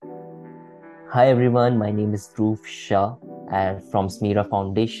Hi everyone, my name is Dhruv Shah from Smira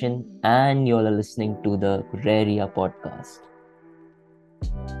Foundation, and you're listening to the Rarea podcast.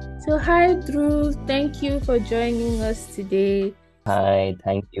 So, hi, Dhruv. Thank you for joining us today. Hi,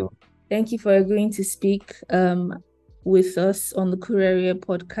 thank you. Thank you for agreeing to speak with us on the Courier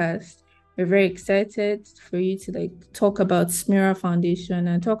podcast. We're very excited for you to talk about Smira Foundation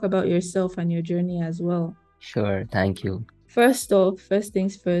and talk about yourself and your journey as well. Sure, thank you. First off, first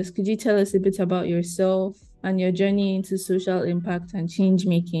things first, could you tell us a bit about yourself and your journey into social impact and change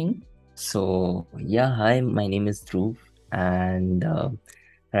making? Hi, my name is Dhruv, and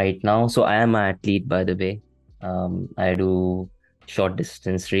right now, I am an athlete, by the way. I do short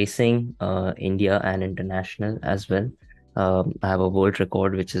distance racing, India and international as well. I have a world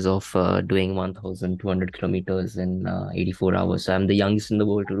record, which is of doing 1,200 kilometers in 84 hours. So I'm the youngest in the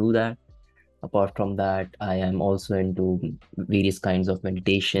world to do that. Apart from that, I am also into various kinds of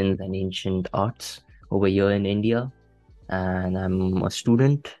meditations and ancient arts over here in India. And I'm a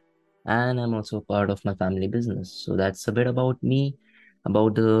student and I'm also part of my family business. So that's a bit about me,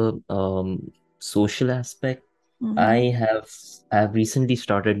 about the social aspect. Mm-hmm. I have recently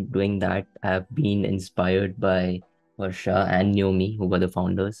started doing that. I've been inspired by Varsha and Naomi, who were the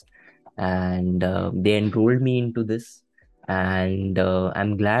founders, and they enrolled me into this. And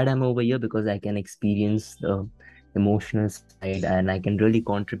I'm glad I'm over here because I can experience the emotional side and I can really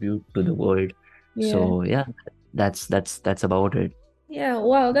contribute to the world. Yeah. So yeah, that's about it. Yeah,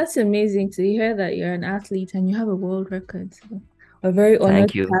 wow, that's amazing to hear that you're an athlete and you have a world record. So we're very honored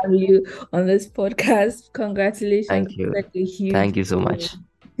Thank to you. have you on this podcast. Congratulations. Thank It's you. like a huge Thank you so deal. much.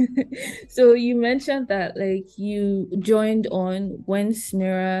 So you mentioned that you joined on when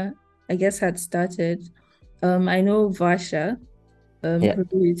Smira, I guess, had started. I know Vasha, Yeah.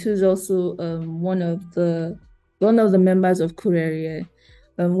 who's also one of the members of Kureria,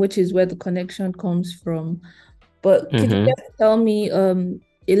 which is where the connection comes from. But could you Mm-hmm. just tell me a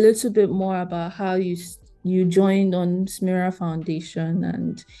little bit more about how you joined on Smira Foundation,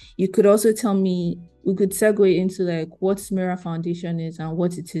 and you could also tell me we could segue into like what Smira Foundation is and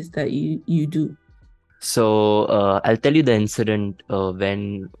what it is that you do. I'll tell you the incident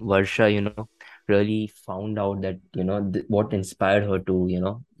when Varsha, really found out that, what inspired her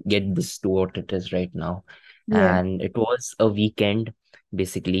to, get this to what it is right now. Yeah. And it was a weekend,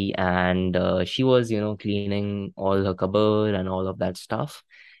 basically, and she was, cleaning all her cupboard and all of that stuff.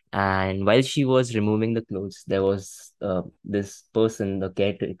 And while she was removing the clothes, there was this person, the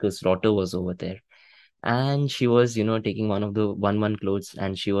caretaker's daughter was over there. And she was taking one of the one clothes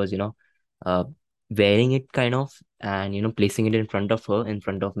and she was uh, wearing it kind of and placing it in front of her in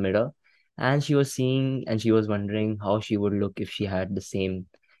front of mirror, and she was seeing and she was wondering how she would look if she had the same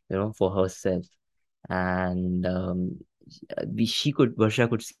for herself. And she could Varsha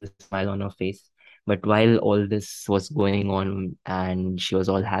could see the smile on her face. But while all this was going on and she was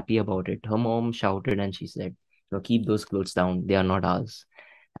all happy about it, her mom shouted and she said, keep those clothes down, they are not ours.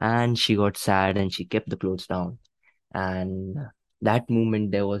 And she got sad and she kept the clothes down. And that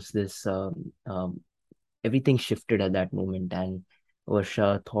moment there was this everything shifted at that moment. And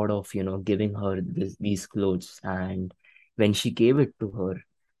Varsha thought of giving her these clothes. And when she gave it to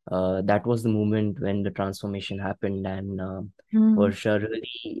her, that was the moment when the transformation happened. And Mm, Varsha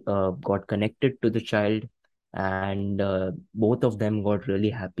really got connected to the child, and both of them got really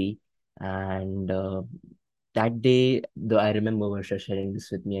happy. And that day, I remember Varsha sharing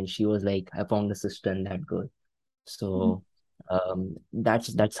this with me, and she was like, "I found a sister in that girl." mm, So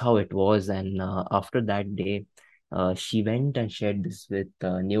that's how it was. And after that day, she went and shared this with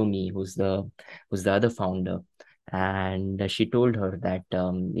Naomi, who's the other founder. And she told her that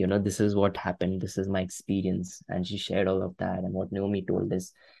this is what happened, this is my experience, and she shared all of that. And what Naomi told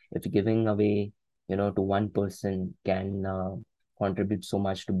is, if giving away to one person can contribute so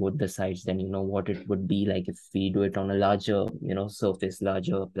much to both the sides, then what it would be like if we do it on a larger surface,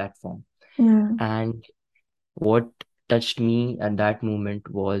 larger platform. mm, And what touched me at that moment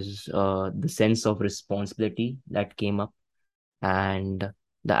was the sense of responsibility that came up, and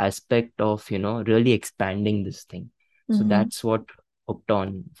the aspect of really expanding this thing. So mm-hmm. that's what hooked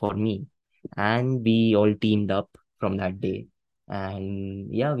on for me, and we all teamed up from that day.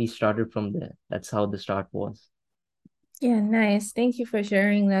 And yeah, we started from there. That's how the start was. Yeah, nice. Thank you for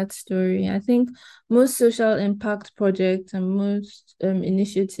sharing that story. I think most social impact projects and most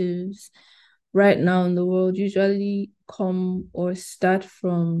initiatives right now in the world usually come or start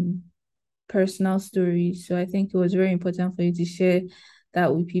from personal stories. So I think it was very important for you to share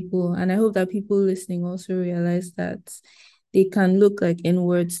that with people. And I hope that people listening also realize that they can look like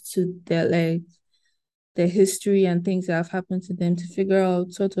inwards to their history and things that have happened to them to figure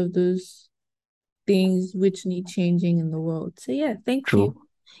out sort of those things which need changing in the world. So yeah, thank you. True.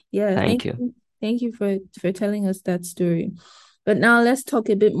 Yeah, Thank you. thank you for telling us that story. But now let's talk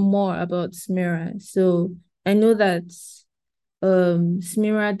a bit more about Smira. So I know that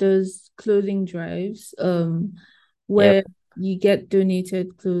Smira does clothing drives where Yep. you get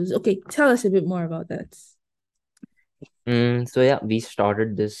donated clothes. Okay, tell us a bit more about that. So yeah, we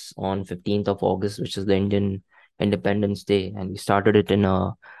started this on 15th of August, which is the Indian Independence Day, and we started it in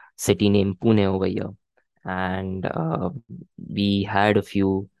a city named Pune over here. And we had a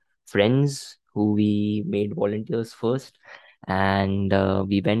few friends who we made volunteers first, and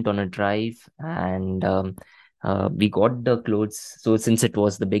we went on a drive, and we got the clothes. So since it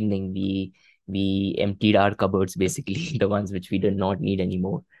was the beginning, we emptied our cupboards basically, the ones which we did not need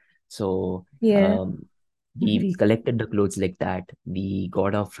anymore. So Yeah. we collected the clothes like that. We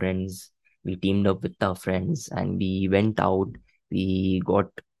got our friends, we teamed up with our friends, and we went out. We got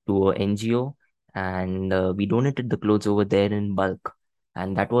to a NGO, and we donated the clothes over there in bulk.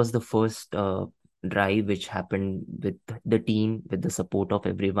 And that was the first drive which happened with the team, with the support of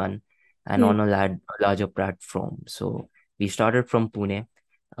everyone, and Yeah. on a larger platform. So we started from Pune,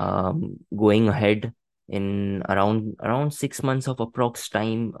 going ahead in around 6 months of approx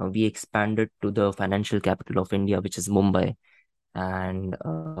time, we expanded to the financial capital of India, which is Mumbai, and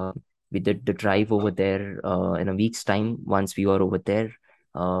we did the drive over there in a week's time. Once we were over there,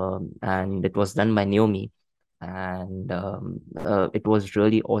 and it was done by Naomi, and it was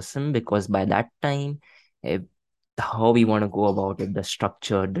really awesome because by that time, eh, how we want to go about it, the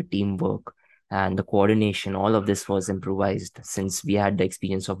structure, the teamwork, and the coordination, all of this was improvised since we had the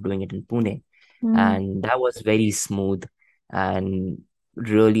experience of doing it in Pune, Mm, and that was very smooth, and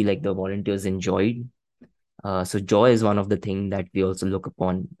really like the volunteers enjoyed. So joy is one of the things that we also look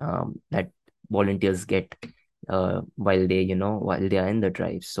upon, that volunteers get while they are in the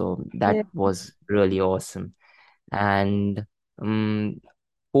drive. So that yeah. was really awesome. And um,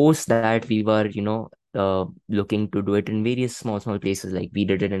 post that we were looking to do it in various small places. Like we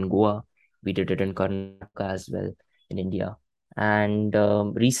did it in Goa, we did it in Karnataka as well, in India, and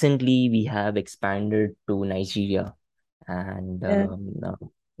recently we have expanded to Nigeria. And Yeah.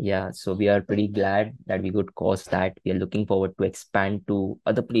 yeah, so we are pretty glad that we could cause that. We are looking forward to expand to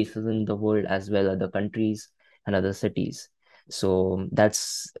other places in the world as well, other countries and other cities. So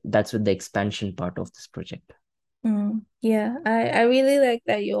that's with the expansion part of this project. Yeah, I really like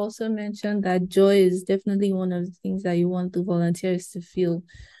that you also mentioned that joy is definitely one of the things that you want the volunteers to feel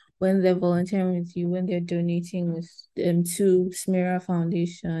when they're volunteering with you, when they're donating with to Smira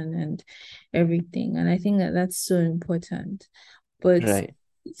Foundation and everything. And I think that that's so important. But Right.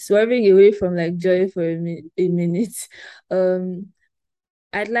 swerving away from like joy for a minute, um,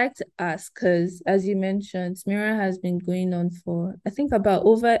 I'd like to ask because, as you mentioned, Smira has been going on for I think about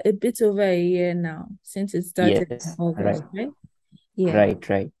over a bit over a year now since it started in Yes. August, Right. right? Yeah,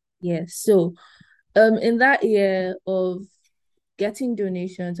 Right. yeah. So, in that year of getting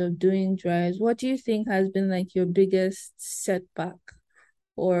donations, of doing drives, what do you think has been like your biggest setback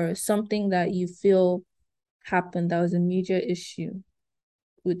or something that you feel happened that was a major issue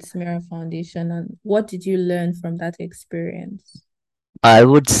with Smira Foundation, and what did you learn from that experience? I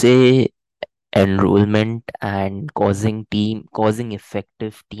would say enrollment and causing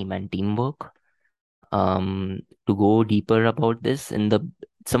effective team and teamwork. To go deeper about this, in the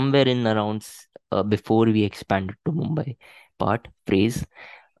somewhere in around before we expanded to Mumbai part phrase,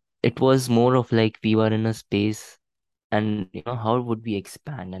 it was more of like we were in a space, and how would we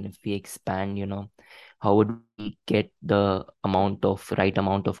expand, and if we expand, how would we get the right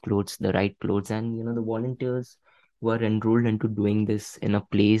amount of clothes, the right clothes, and the volunteers were enrolled into doing this in a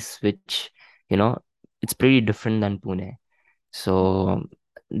place which you know it's pretty different than Pune. So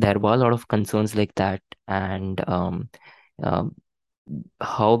there were a lot of concerns like that, and um,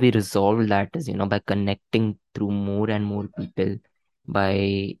 how we resolve that is by connecting through more and more people,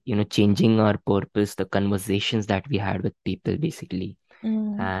 by changing our purpose, the conversations that we had with people basically,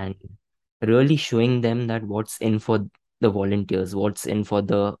 Mm, and really showing them that what's in for the volunteers, what's in for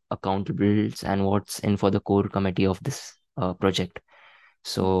the accountables, and what's in for the core committee of this project.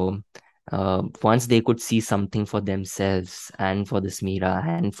 So once they could see something for themselves and for this Mira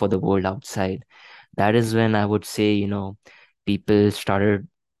and for the world outside, that is when I would say, people started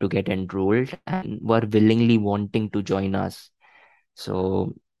to get enrolled and were willingly wanting to join us.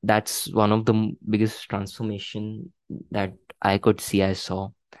 So that's one of the biggest transformation that I could see, I saw.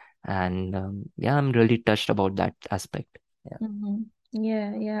 And yeah, I'm really touched about that aspect. Yeah. mhm.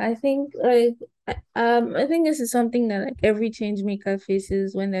 Yeah, yeah. I think like I think this is something that like every change maker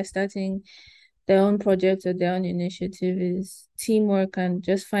faces when they're starting their own project or their own initiative is teamwork and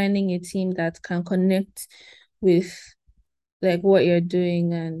just finding a team that can connect with like what you're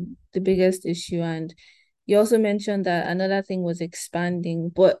doing and the biggest issue. And you also mentioned that another thing was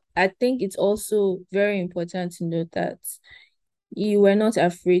expanding, but I think it's also very important to note that you were not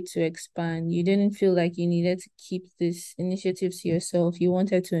afraid to expand. You didn't feel like you needed to keep this initiative to yourself. You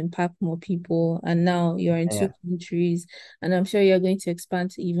wanted to impact more people, and now you're in two Yeah, countries, and I'm sure you're going to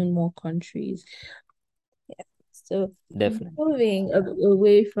expand to even more countries. So definitely. moving Yeah.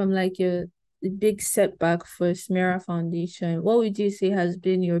 away from like your the big setback for Smira Foundation, what would you say has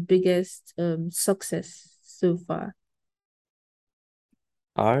been your biggest success so far?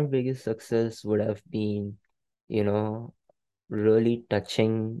 Our biggest success would have been, you know, really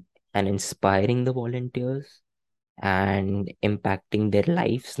touching and inspiring the volunteers and impacting their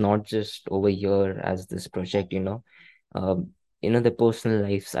lives, not just over here as this project, um, their personal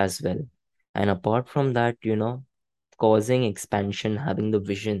lives as well. And apart from that, causing expansion, having the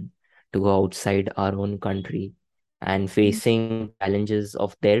vision to go outside our own country and facing challenges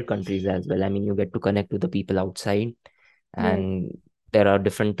of their countries as well. I mean, you get to connect with the people outside, Yeah, and there are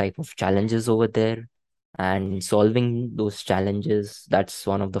different type of challenges over there, and solving those challenges, that's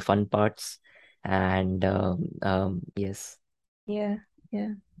one of the fun parts. And yes, yeah,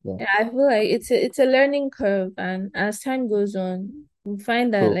 yeah. yeah, Yeah, I feel like it's a learning curve, and as time goes on, we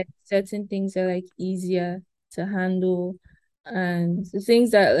find that true. like certain things are like easier to handle, and the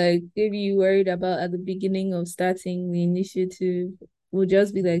things that like maybe you worried about at the beginning of starting the initiative will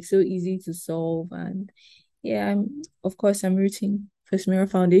just be like so easy to solve. And yeah, of course I'm rooting for Smira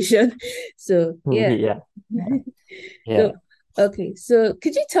Foundation. So yeah. Yeah, yeah, So yeah. okay, so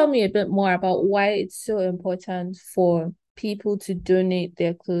could you tell me a bit more about why it's so important for people to donate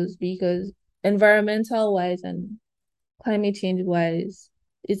their clothes? Because environmental wise and climate change wise,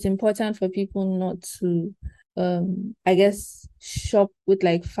 it's important for people not to I guess shop with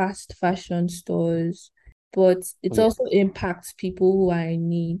like fast fashion stores, but it Yeah. also impacts people who are in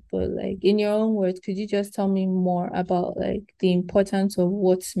need. But like in your own words, could you just tell me more about like the importance of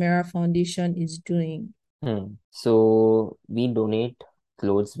what Smera Foundation is doing? So we donate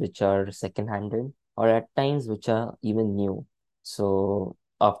clothes which are second-handed or at times which are even new. So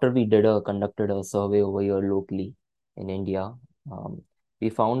after we conducted a survey over here locally in India, um, we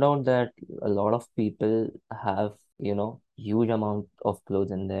found out that a lot of people have, huge amount of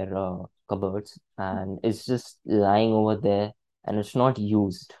clothes in their cupboards, and it's just lying over there and it's not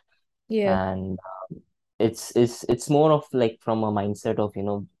used. Yeah. And it's more of like from a mindset of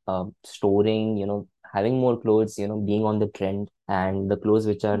storing, having more clothes, being on the trend, and the clothes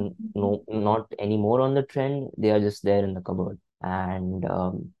which are no not anymore on the trend, they are just there in the cupboard. And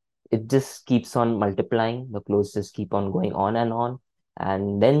it just keeps on multiplying, the clothes just keep on going on and on.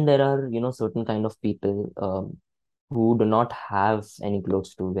 And then there are certain kind of people who do not have any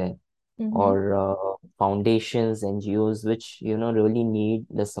clothes to wear, Mm-hmm. or foundations, NGOs, which really need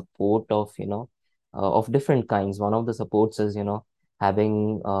the support of different kinds. One of the supports is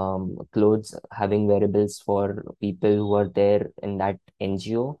having clothes, having wearables for people who are there in that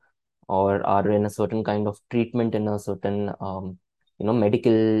NGO, or are in a certain kind of treatment in a certain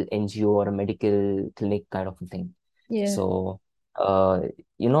medical NGO or a medical clinic kind of a thing. Yeah. So uh,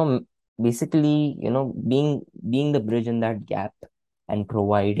 you know basically, being the bridge in that gap and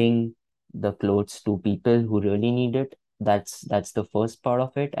providing the clothes to people who really need it, that's the first part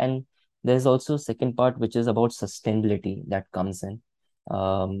of it. And there's also second part, which is about sustainability that comes in.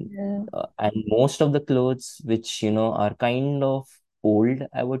 um Yeah. and most of the clothes which are kind of old,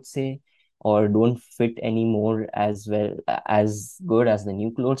 I would say, or don't fit anymore as well, as good as the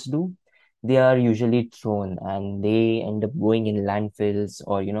new clothes do, they are usually thrown and they end up going in landfills,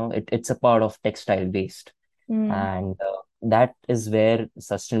 or it's a part of textile waste. Mm. And that is where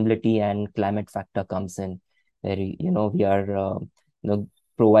sustainability and climate factor comes in, where we are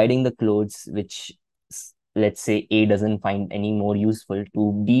providing the clothes which, let's say, A doesn't find any more useful,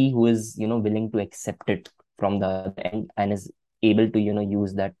 to B, who is willing to accept it from the other end and is able to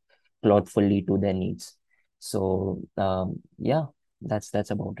use that cloth fully to their needs. So yeah, that's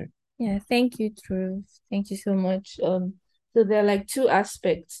about it. Yeah, thank you, Drew. Thank you so much. So there are like two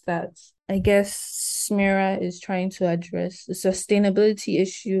aspects that I guess Smira is trying to address: the sustainability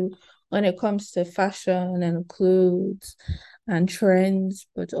issue when it comes to fashion and clothes and trends,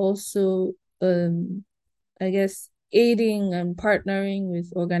 but also I guess aiding and partnering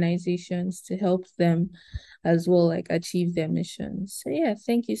with organizations to help them as well, like achieve their missions. So yeah,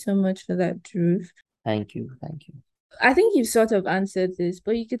 thank you so much for that, Drew. Thank you, thank you. I think you've sort of answered this,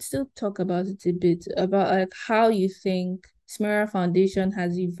 but you could still talk about it a bit about like how you think Smira Foundation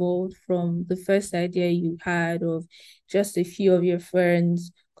has evolved from the first idea you had of just a few of your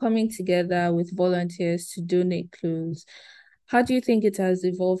friends coming together with volunteers to donate clothes. How do you think it has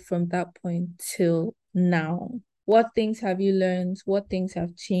evolved from that point till now? What things have you learned? What things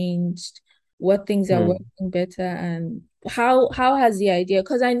have changed? What things are Hmm. working better? And how has the idea?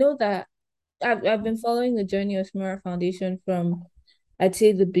 Because I know that I've been following the journey of Smira Foundation from I'd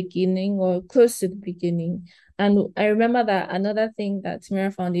say the beginning or close to the beginning. And I remember that another thing that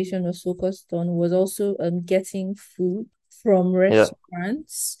Smira Foundation was focused on was also getting food from Yeah.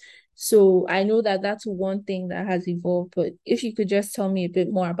 restaurants. So I know that that's one thing that has evolved. But if you could just tell me a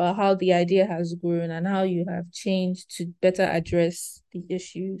bit more about how the idea has grown and how you have changed to better address the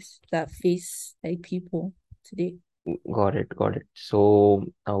issues that face like people today. Got it, got it. So,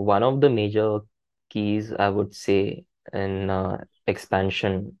 one of the major keys I would say in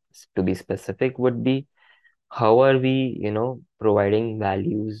expansion, to be specific, would be how are we, providing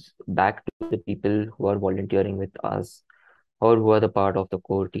values back to the people who are volunteering with us, or who are the part of the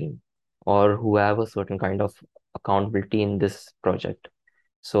core team, or who have a certain kind of accountability in this project.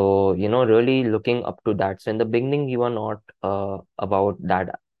 So, really looking up to that. So in the beginning, we were not about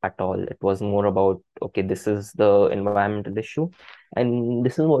that at all. It was more about, okay, this is the environmental issue, and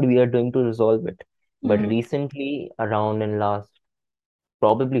this is what we are doing to resolve it. But Mm, recently, around in last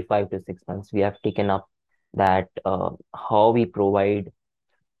probably 5 to 6 months, we have taken up that how we provide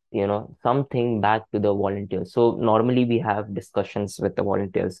something back to the volunteers. So normally we have discussions with the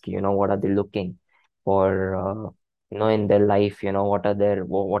volunteers, what are they looking for, in their life, what are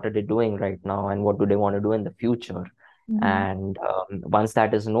they doing right now, and what do they want to do in the future. mm, And once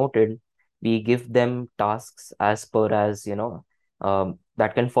that is noted, we give them tasks as per as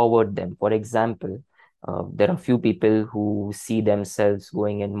that can forward them. For example, there are few people who see themselves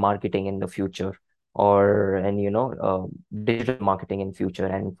going in marketing in the future, or and digital marketing in future,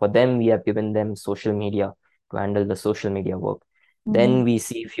 and for them we have given them social media to handle the social media work. Then mm, we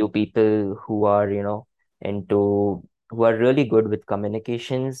see few people who are into who are really good with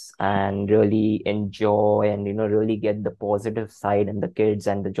communications and really enjoy and really get the positive side and the kids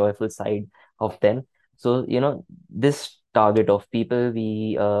and the joyful side of them. So this target of people,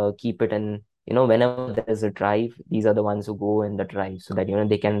 we keep it in, whenever there is a drive, these are the ones who go in the drive, so that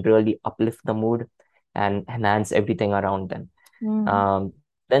they can really uplift the mood and enhance everything around them. mm, Um,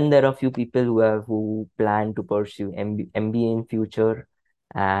 then there are few people who plan to pursue MBA in future,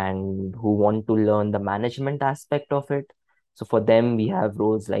 and who want to learn the management aspect of it. So for them, we have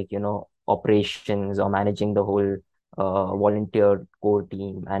roles like operations or managing the whole volunteer core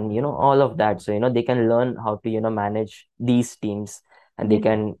team, and all of that. So they can learn how to manage these teams, and they yeah.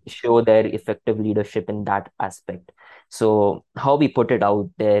 can show their effective leadership in that aspect. So how we put it out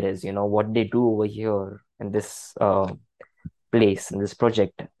there is, what they do over here in this place in this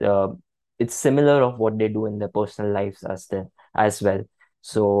project. It's similar of what they do in their personal lives as well.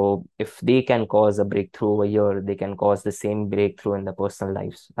 So if they can cause a breakthrough over here, they can cause the same breakthrough in their personal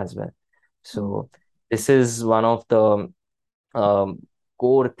lives as well. Mm. So this is one of the um,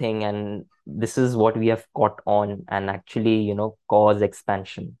 core thing, and this is what we have caught on and actually cause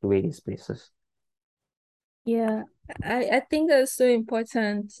expansion to various places. Yeah, I think that's so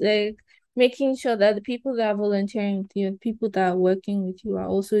important. Like making sure that the people that are volunteering with you, the people that are working with you are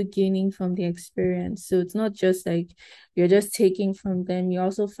also gaining from the experience. So it's not just like you're just taking from them, you're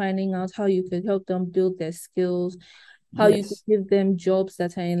also finding out how you could help them build their skills, how you could Yes. give them jobs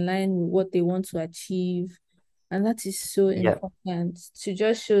that are in line with what they want to achieve. And that is so Yeah. important to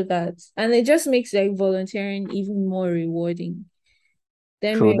just show that. And it just makes like volunteering even more rewarding,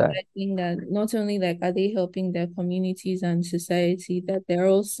 them True that. realizing that not only like are they helping their communities and society, that they're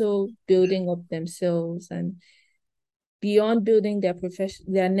also building up themselves and beyond building their profession,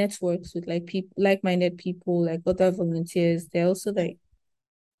 their networks with like people, like-minded people, like other volunteers. They're also like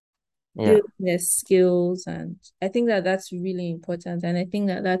Yeah. building their skills, and I think that that's really important. And I think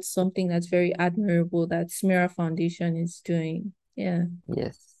that that's something that's very admirable that Smira Foundation is doing. Yeah.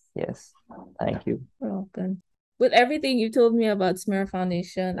 Yes. Yes. Thank you. Welcome. With everything you told me about Smira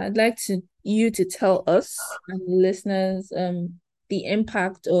Foundation, I'd like you to tell us and the listeners the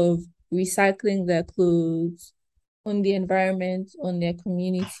impact of recycling their clothes on the environment, on their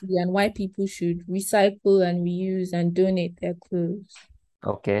community, and why people should recycle and reuse and donate their clothes.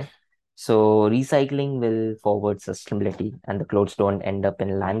 Okay. So recycling will forward sustainability, and the clothes don't end up in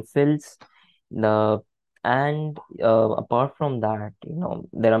landfills. The and Apart from that,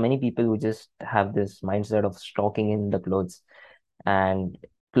 there are many people who just have this mindset of stocking in the clothes, and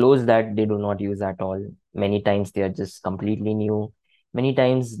clothes that they do not use at all. Many times they are just completely new. many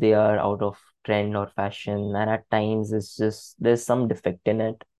times they are out of trend or fashion, and at times it's just there's some defect in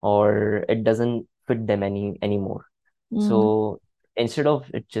it, or it doesn't fit them anymore. Mm, So instead of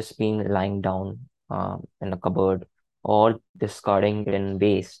it just being lying down in a cupboard, or discarding it in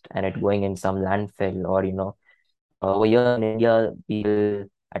waste and it going in some landfill, or over here in India, people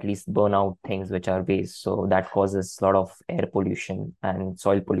at least burn out things which are waste, so that causes a lot of air pollution and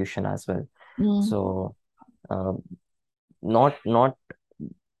soil pollution as well. mm, So uh, not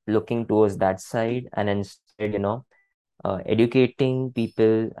looking towards that side, and instead, educating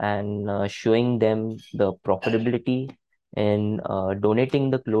people and showing them the profitability in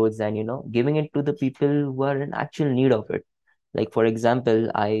donating the clothes, and giving it to the people who are in actual need of it. Like for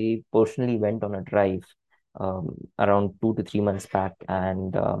example, I personally went on a drive around 2 to 3 months back,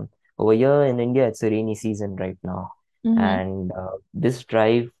 and over here in India it's a rainy season right now, mm, and this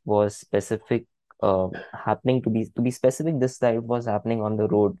drive was specific, happening to be specific, this drive was happening on the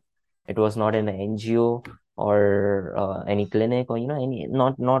road. It was not in an NGO or any clinic, or any,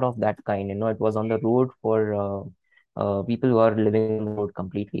 not of that kind. It was on the road for people who are living on the road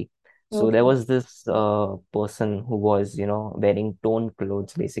completely. So there okay. was this person who was wearing torn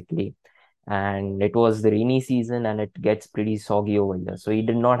clothes basically, and it was the rainy season and it gets pretty soggy over here, so he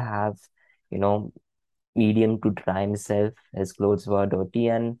did not have you know medium to dry himself. His clothes were dirty,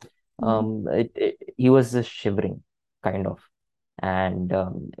 and Mm, he was just shivering, kind of, and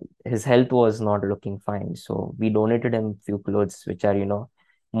his health was not looking fine. So we donated him few clothes which are,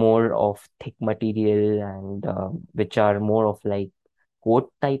 more of thick material, and which are more of like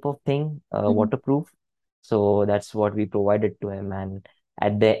coat type of thing, mm, waterproof. So that's what we provided to him. And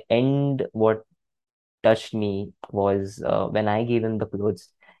at the end, what touched me was when I gave him the clothes,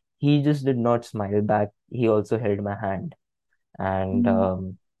 he just did not smile back. He also held my hand. And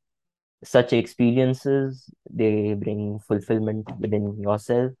mm. such experiences, they bring fulfillment within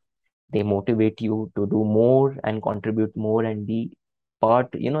yourself. They motivate you to do more and contribute more and be part.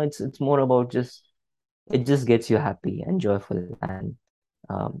 It's more about just, it just gets you happy and joyful. And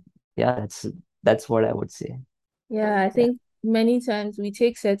yeah, that's what I would say. Yeah, I Yeah. think many times we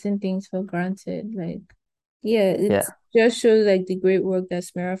take certain things for granted. Like, yeah, it Yeah. just shows like the great work that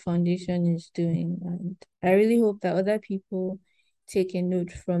Smira Foundation is doing. And I really hope that other people take a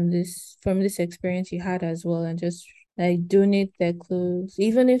note from this experience you had as well, and just like donate their clothes,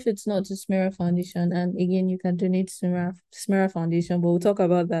 even if it's not to Smira Foundation. And again, you can donate to Smira Foundation, but we'll talk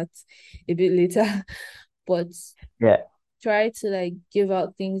about that a bit later. But Yeah. try to like give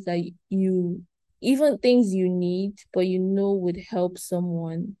out things that you even things you need but you know would help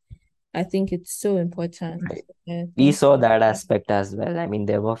someone. I think it's so important. Right. Yeah, We thank saw that aspect as well. I mean,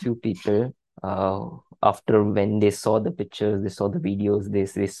 there were a few people, after when they saw the pictures, they saw the videos,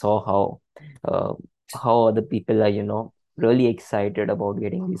 they saw uh, how other people are, really excited about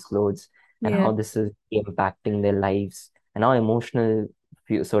getting these clothes, and yeah. how this is impacting their lives, and how emotional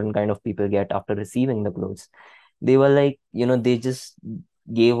certain kind of people get after receiving the clothes. They were like, they just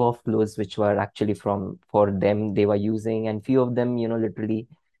gave off clothes which were actually from for them they were using, and few of them, literally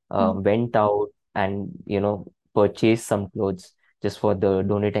Mm, went out and purchased some clothes just for the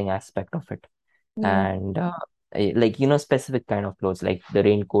donating aspect of it. yeah, And like, specific kind of clothes like the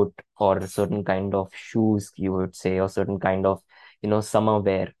raincoat, or a certain kind of shoes, you would say, or certain kind of summer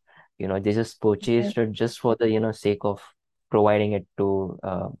wear. They just yeah. purchased it just for the sake of providing it to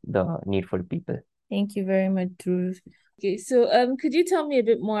the needful people. Thank you very much, Dhruv. Okay, so could you tell me a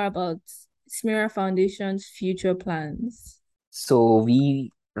bit more about Smira Foundation's future plans? So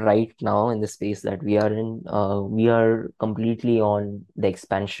we right now in the space that we are in, we are completely on the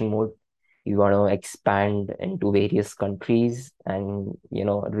expansion mode. We want to expand into various countries, and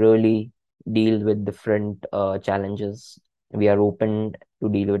really deal with different challenges. We are open to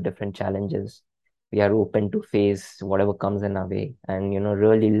deal with different challenges. We are open to face whatever comes in our way, and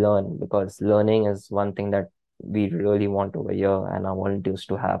really learn, because learning is one thing that we really want over here and our volunteers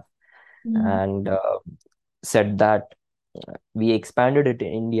to have. Mm, And said that we expanded it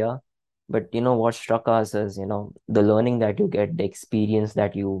in India, but what struck us is, the learning that you get, the experience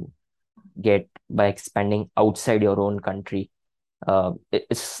that you get by expanding outside your own country.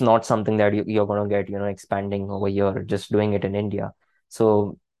 It's not something that you're going to get, expanding over here, just doing it in India.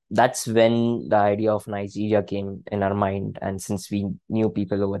 So that's when the idea of Nigeria came in our mind. And since we knew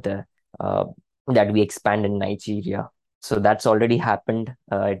people over there, uh, that we expand in Nigeria. So that's already happened.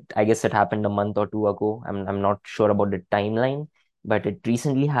 I guess it happened a month or two ago. I'm not sure about the timeline, but it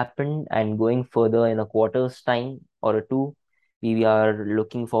recently happened. And going further in a quarter's time or a two, we are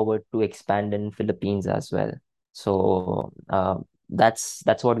looking forward to expand in Philippines as well. So that's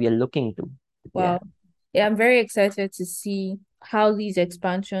what we are looking to. Yeah. wow. Yeah, I'm very excited to see. how these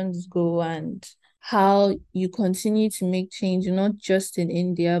expansions go and how you continue to make change, not just in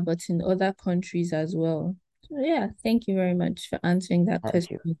India, but in other countries as well. So yeah, thank you very much for answering that Thank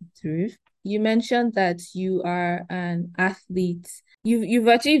question, you. Dhruv. You mentioned that you are an athlete. You've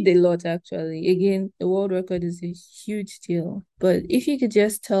achieved a lot actually. Again, the world record is a huge deal. But if you could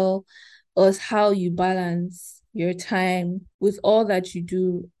just tell us how you balance your time with all that you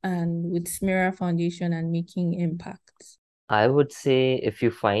do and with Smira Foundation and making impact. I would say if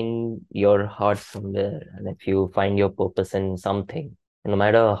you find your heart somewhere and if you find your purpose in something, no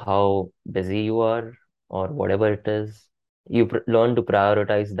matter how busy you are or whatever it is, you learn to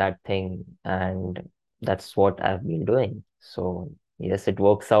prioritize that thing. And that's what I've been doing. So, yes, it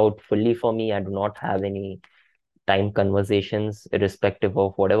works out fully for me. I do not have any time conversations, irrespective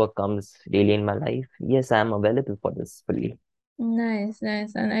of whatever comes really in my life. Yes, I'm available for this fully. Nice,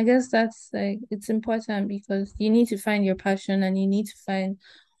 nice. And I guess that's like it's important because you need to find your passion and you need to find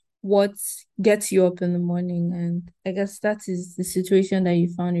what gets you up in the morning. And I guess that is the situation that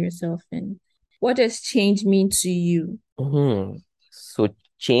you found yourself in. What does change mean to you? Hmm. So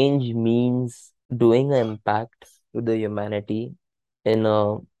change means doing an impact to the humanity in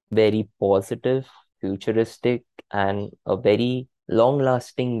a very positive, futuristic, and a very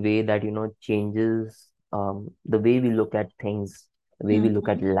long-lasting way that, changes the way we look at things, the way we look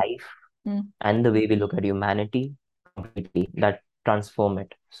Mhm. at life, Mm. and the way we look at humanity completely, that transform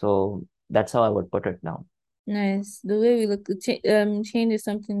it. So that's how I would put it now. Nice. The way we look, change is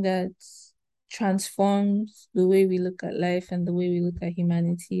something that transforms the way we look at life and the way we look at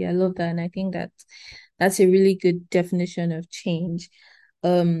humanity. I love that, and I think that that's a really good definition of change.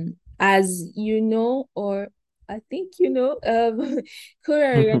 As you know, or I think you know,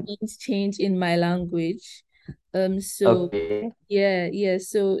 Korea means change in my language. So Okay. yeah, yeah.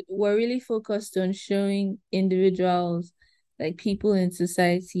 So we're really focused on showing individuals, like people in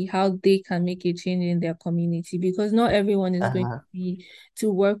society, how they can make a change in their community because not everyone is going Uh-huh.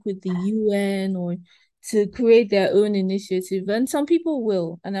 to work with the UN or to create their own initiative. And some people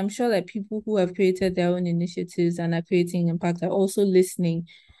will. And I'm sure that people who have created their own initiatives and are creating impact are also listening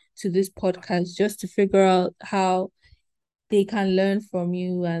to this podcast just to figure out how they can learn from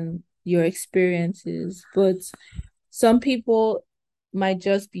you and your experiences. But some people might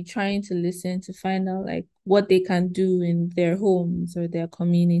just be trying to listen to find out like what they can do in their homes or their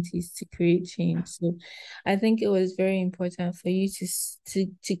communities to create change. So I think it was very important for you to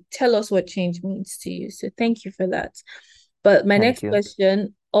tell us what change means to you. So thank you for that. But my Thank next you.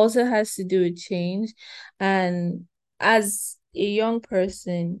 question also has to do with change. And as a young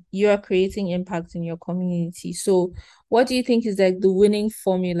person, you are creating impact in your community. So what do you think is like the winning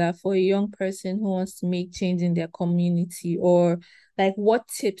formula for a young person who wants to make change in their community? Or like what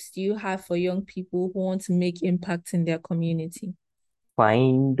tips do you have for young people who want to make impact in their community?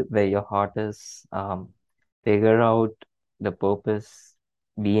 Find where your heart is, figure out the purpose,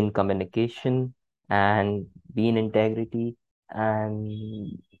 be in communication and be in integrity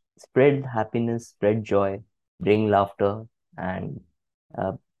and spread happiness, spread joy, bring laughter, and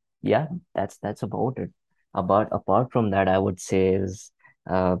uh, yeah, that's about it. About apart from that, I would say is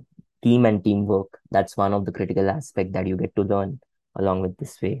uh, team and teamwork. That's one of the critical aspect that you get to learn along with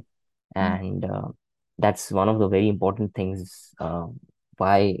this way, and that's one of the very important things.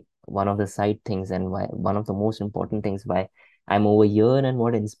 Why one of the side things and why one of the most important things why I'm over here and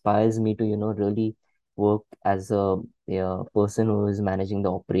what inspires me to, really work as a person who is managing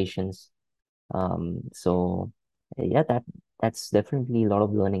the operations. So yeah, that's definitely a lot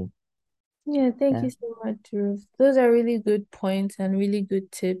of learning. Yeah, thank Yeah. you so much, Ruth. Those are really good points and really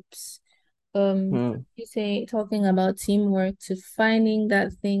good tips. Hmm. You say talking about teamwork to finding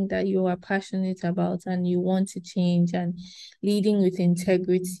that thing that you are passionate about and you want to change and leading with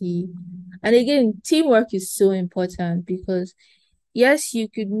integrity. And again, teamwork is so important because yes, you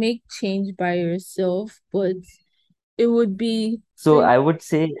could make change by yourself, but it would be so So I would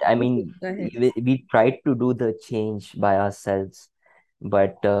say, I okay, mean, go ahead. we tried to do the change by ourselves,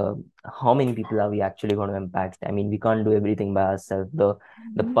 but how many people are we actually going to impact? I mean, we can't do everything by ourselves. The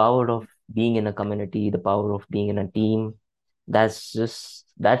Mhm. power of being in a community, the power of being in a team, that's just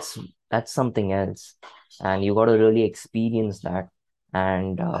that's something else, and you got to really experience that.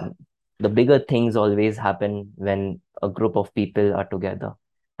 And the bigger things always happen when a group of people are together,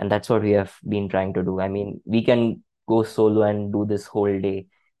 and that's what we have been trying to do. I mean, we can go solo and do this whole day,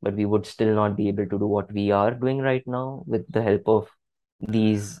 but we would still not be able to do what we are doing right now with the help of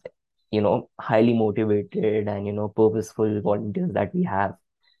these, highly motivated and, purposeful volunteers that we have.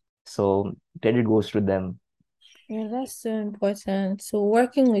 So credit goes to them. Yeah, that's so important. So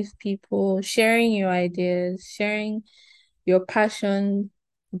working with people, sharing your ideas, sharing your passion,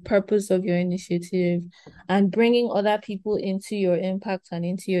 the purpose of your initiative, and bringing other people into your impact and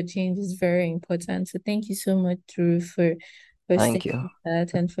into your change is very important. So thank you so much, Drew, for saying Thank you.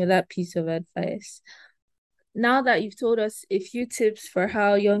 that and for that piece of advice. Now that you've told us a few tips for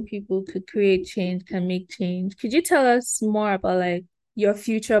how young people could create change, can make change, could you tell us more about like your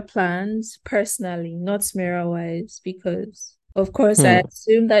future plans personally, not Smira wise? Because of course, I Hmm.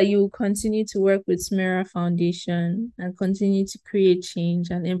 assume that you will continue to work with Smira Foundation and continue to create change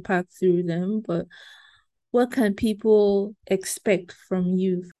and impact through them. But what can people expect from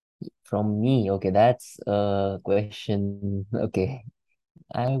you? From me, okay, that's a question. Okay,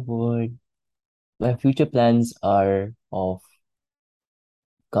 my future plans are of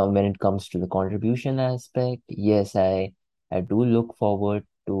when it comes to the contribution aspect. Yes, I do look forward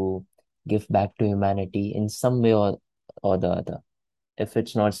to give back to humanity in some way or the other. If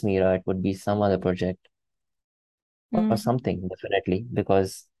it's not Smira, it would be some other project or Mm, something, definitely,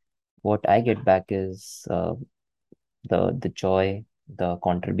 because what I get back is the joy, the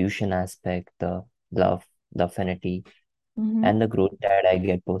contribution aspect, the love, the affinity, mm-hmm, and the growth that I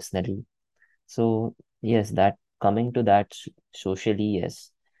get personally. So yes, that coming to that socially,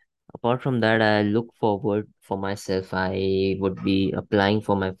 yes. Apart from that, I look forward for myself. I would be applying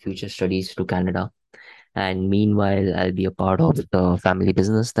for my future studies to Canada, and meanwhile, I'll be a part of the family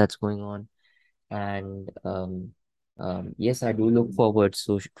business that's going on. And yes, I do look forward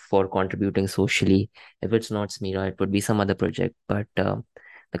for contributing socially. If it's not Smira, it would be some other project. But the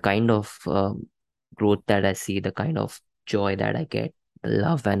kind of growth that I see, the kind of joy that I get, the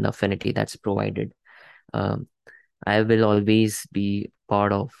love and affinity that's provided, um, I will always be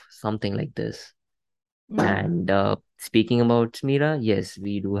part of something like this. mm, And speaking about Smira, yes,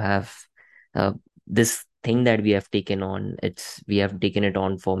 we do have uh, this thing that we have taken on. We have taken it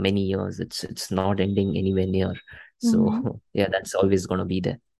on for many years. It's not ending anywhere near. mm-hmm. So yeah, that's always gonna be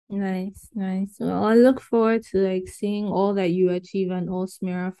there. Nice, nice. Well, I look forward to like seeing all that you achieve and all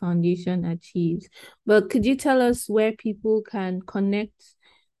Smira Foundation achieves. But could you tell us where people can connect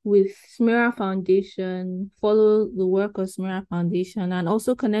with Smira Foundation, follow the work of Smira Foundation, and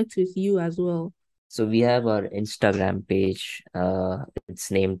also connect with you as well? So we have our Instagram page.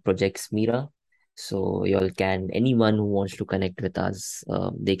 It's named Project Smira. So y'all can anyone who wants to connect with us,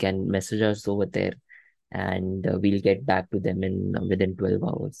 they can message us over there, and we'll get back to them in within 12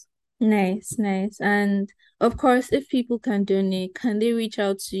 hours. Nice, nice. And of course, if people can donate, can they reach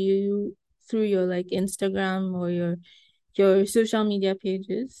out to you through your like Instagram or your social media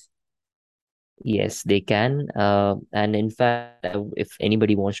pages? Yes, they can. And in fact, if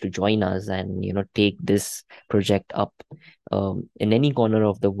anybody wants to join us and take this project up in any corner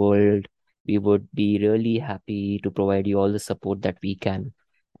of the world, we would be really happy to provide you all the support that we can.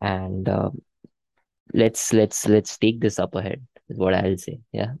 And let's take this up ahead, is what I'll say.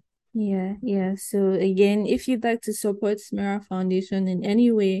 Yeah. Yeah, yeah. So again, if you'd like to support Smira Foundation in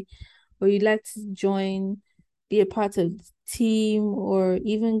any way, or you'd like to join, be a part of the team, or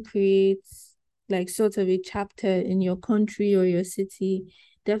even create like sort of a chapter in your country or your city,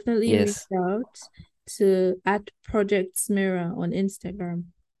 definitely reach Yes. out to at Project Smira on Instagram.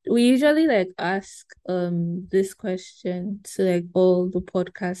 We usually like ask this question to like all the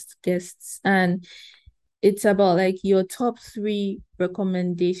podcast guests, and it's about like your top three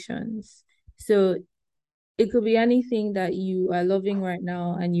recommendations. So it could be anything that you are loving right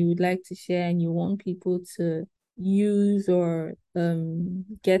now and you would like to share and you want people to use or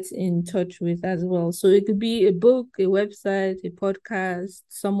get in touch with as well. So it could be a book, a website, a podcast,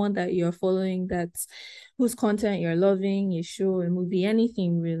 someone that you're following that's whose content you're loving, a show, a movie,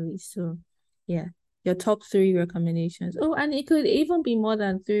 anything really. So yeah, your top three recommendations. Oh, and it could even be more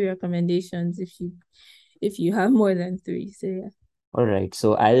than three recommendations if you have more than three. So yeah. All right.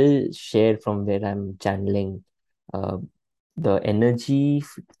 So I'll share from where I'm channeling uh, the energy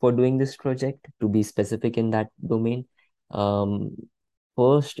for doing this project, to be specific in that domain. Um,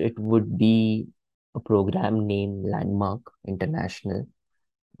 First, it would be a program named Landmark International,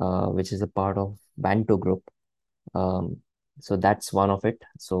 which is a part of Banto Group. Um, so that's one of it.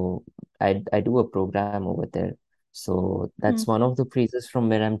 So I do a program over there. So that's Hmm. one of the phrases from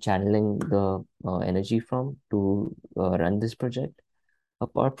where I'm channeling the energy from to run this project.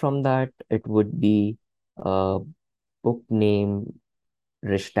 Apart from that, it would be a book named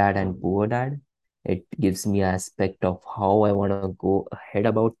Rich Dad and Poor Dad. It gives me aspect of how I want to go ahead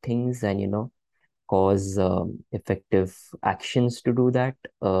about things and cause effective actions to do that.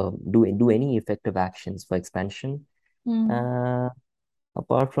 Do any effective actions for expansion. Hmm. Uh,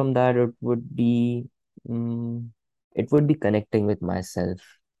 Apart from that, mm, it would be connecting with myself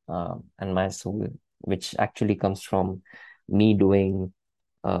and my soul, which actually comes from me doing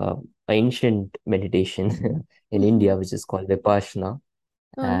uh, ancient meditation in Mm. India, which is called Vipassana,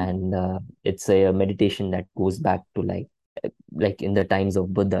 Oh. and it's a meditation that goes back to like in the times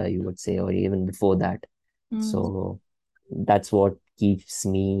of Buddha, you would say, or even before that. Mm. So that's what keeps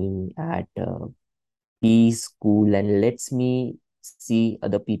me at peace, cool, and lets me see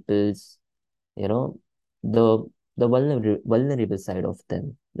other people's, you know, the vulnerable side of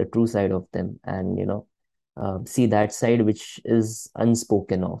them, the true side of them, and see that side which is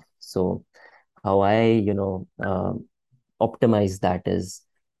unspoken of. So how I, optimize that is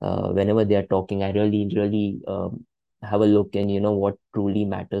whenever they are talking, I really have a look in, what truly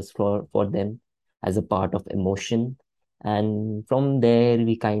matters for them as a part of emotion. And from there,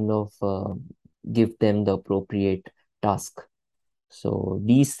 we kind of give them the appropriate task. So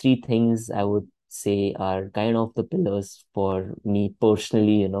these three things I would say are kind of the pillars for me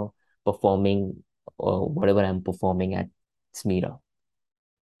personally, performing whatever I'm performing at Smira.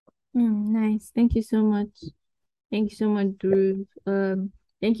 Nice. Thank you so much. Thank you so much, Dhruv.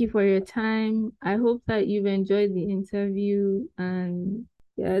 Thank you for your time. I hope that you've enjoyed the interview and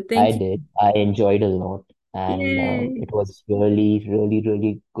yeah, I thank you. did. I enjoyed a lot, and Yay. it was really, really,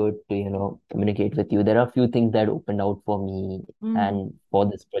 really good to, communicate with you. There are a few things that opened out for me Mm, and for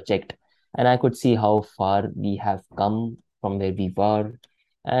this project, and I could see how far we have come from where we were,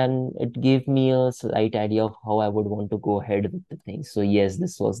 and it gave me a slight idea of how I would want to go ahead with the things. So yes,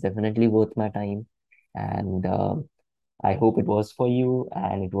 this was definitely worth my time, and I hope it was for you,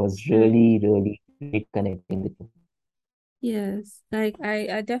 and it was yeah. really, really great connecting with you. Yes, like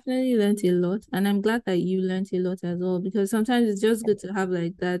I definitely learned a lot, and I'm glad that you learned a lot as well because sometimes it's just good to have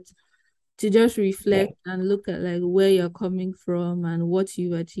like that to just Yeah. reflect and look at like where you're coming from and what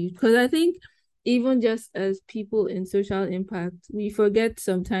you achieved. Because I think even just as people in social impact, we forget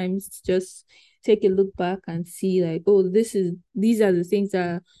sometimes to just take a look back and see like, oh, these are the things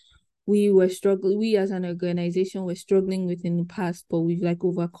that we as an organization were struggling with in the past, but we've like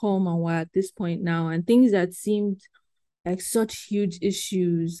overcome and we're at this point now. And things that seemed like such huge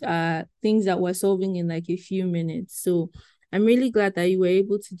issues, things that we're solving in like a few minutes. So I'm really glad that you were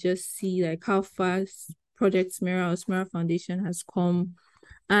able to just see like how fast Project Smira or Smira Foundation has come.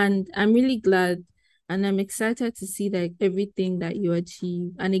 And I'm really glad and I'm excited to see like everything that you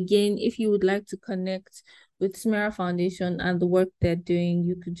achieve. And again, if you would like to connect with Smira Foundation and the work they're doing,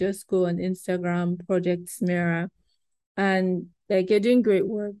 you could just go on Instagram, Project Smira, and like you're doing great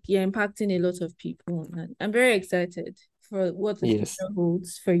work. You're impacting a lot of people, and I'm very excited for what the Yes. future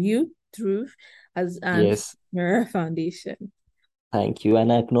holds for you, Dhruv, as and Yes. Mirror Foundation. Thank you.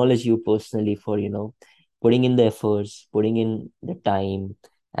 And I acknowledge you personally for, putting in the efforts, putting in the time,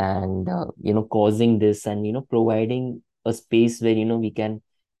 and, causing this and, providing a space where, we can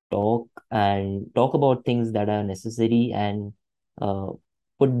talk about things that are necessary and uh,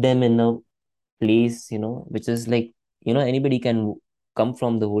 put them in a place, which is like, anybody can come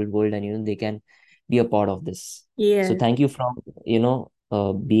from the whole world and, they can be a part of this. So Yes. thank you from,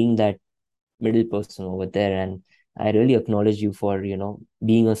 being that middle person over there, and I really acknowledge you for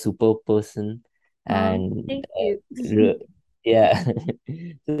being a superb person. And Thank you. yeah. So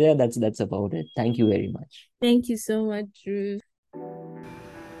yeah, that's about it. Thank you very much. Thank you so much, Dhruv.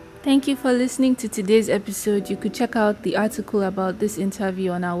 Thank you for listening to today's episode. You could check out the article about this interview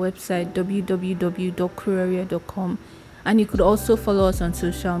on our website, www.curaria.com. And you could also follow us on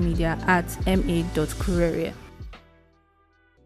social media at ma.curaria.